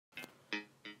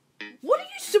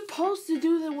supposed to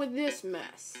do that with this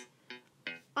mess?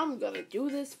 I'm gonna do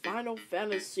this Final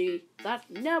Fantasy that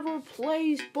never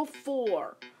plays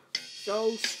before.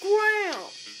 So scram!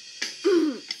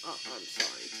 I'm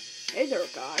sorry. Hey there,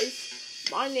 guys.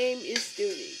 My name is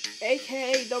Stoonie,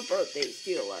 aka the Birthday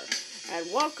Stealer,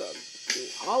 and welcome to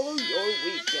Hollow Your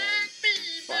Weekend.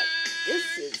 But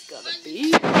this is gonna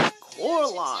be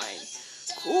Coraline.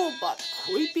 Cool but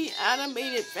creepy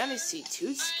animated fantasy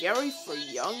too scary for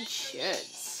young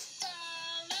kids.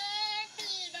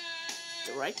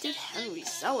 Directed Henry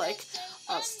Selick,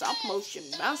 a stop-motion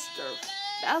master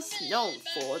best known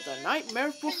for The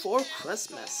Nightmare Before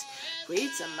Christmas,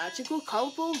 creates a magical,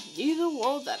 colorful, neither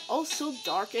world that also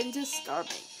dark and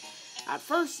disturbing. At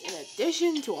first, in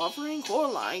addition to offering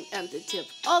Coraline and the tip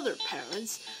other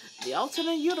parents, the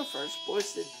alternate universe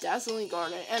boasts the dazzling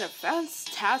garden and a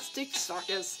fantastic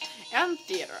circus and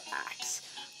theater acts,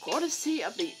 courtesy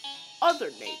of the other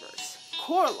neighbors.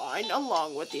 Coraline,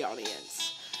 along with the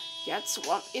audience, gets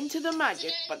swamped into the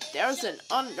magic, but there's an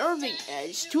unnerving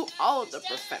edge to all of the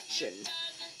perfection.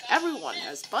 Everyone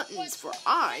has buttons for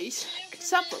eyes,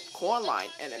 except for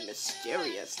Coraline and a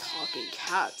mysterious talking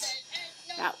cat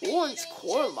that warns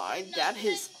Coraline that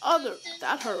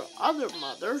her other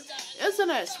mother isn't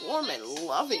as warm and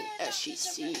loving as she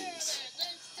seems.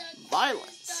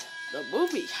 Violence. The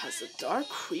movie has a dark,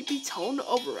 creepy tone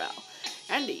overall,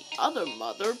 and the other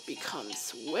mother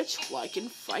becomes witch-like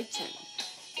and frightened.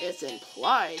 It's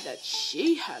implied that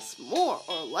she has more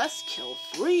or less killed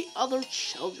 3 other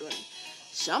children.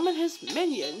 Some of his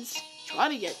minions try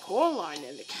to get Coraline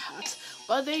and the cat,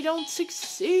 but they don't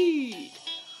succeed.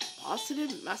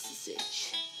 Positive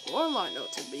message. Coraline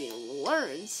ultimately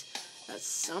learns that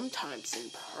sometimes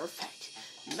imperfect,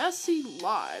 messy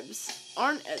lives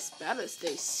aren't as bad as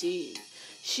they seem.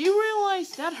 She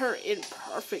realized that her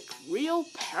imperfect real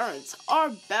parents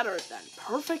are better than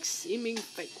perfect seeming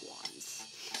fake ones.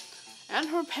 And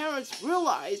her parents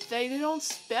realize they don't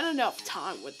spend enough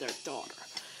time with their daughter.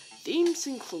 Themes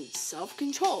include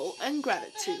self-control and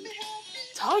gratitude.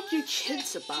 Talk your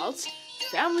kids about.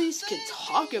 Families can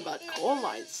talk about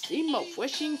Coraline's theme of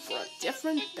wishing for a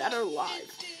different, better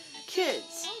life.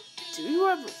 Kids, do you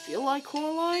ever feel like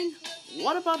Coraline?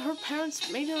 What about her parents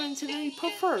made her into they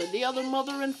prefer the other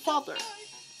mother and father?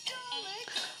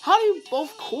 How do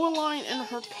both Coraline and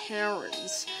her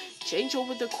parents change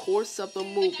over the course of the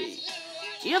movie?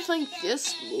 Do you think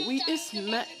this movie is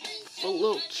meant for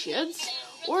little kids,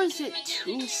 or is it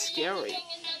too scary?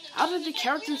 How did the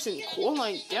characters in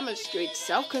Coraline demonstrate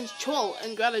self-control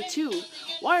and gratitude?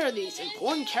 Why are these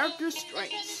important character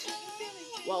strengths?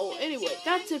 Well, anyway,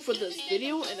 that's it for this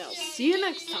video, and I'll see you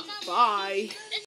next time. Bye!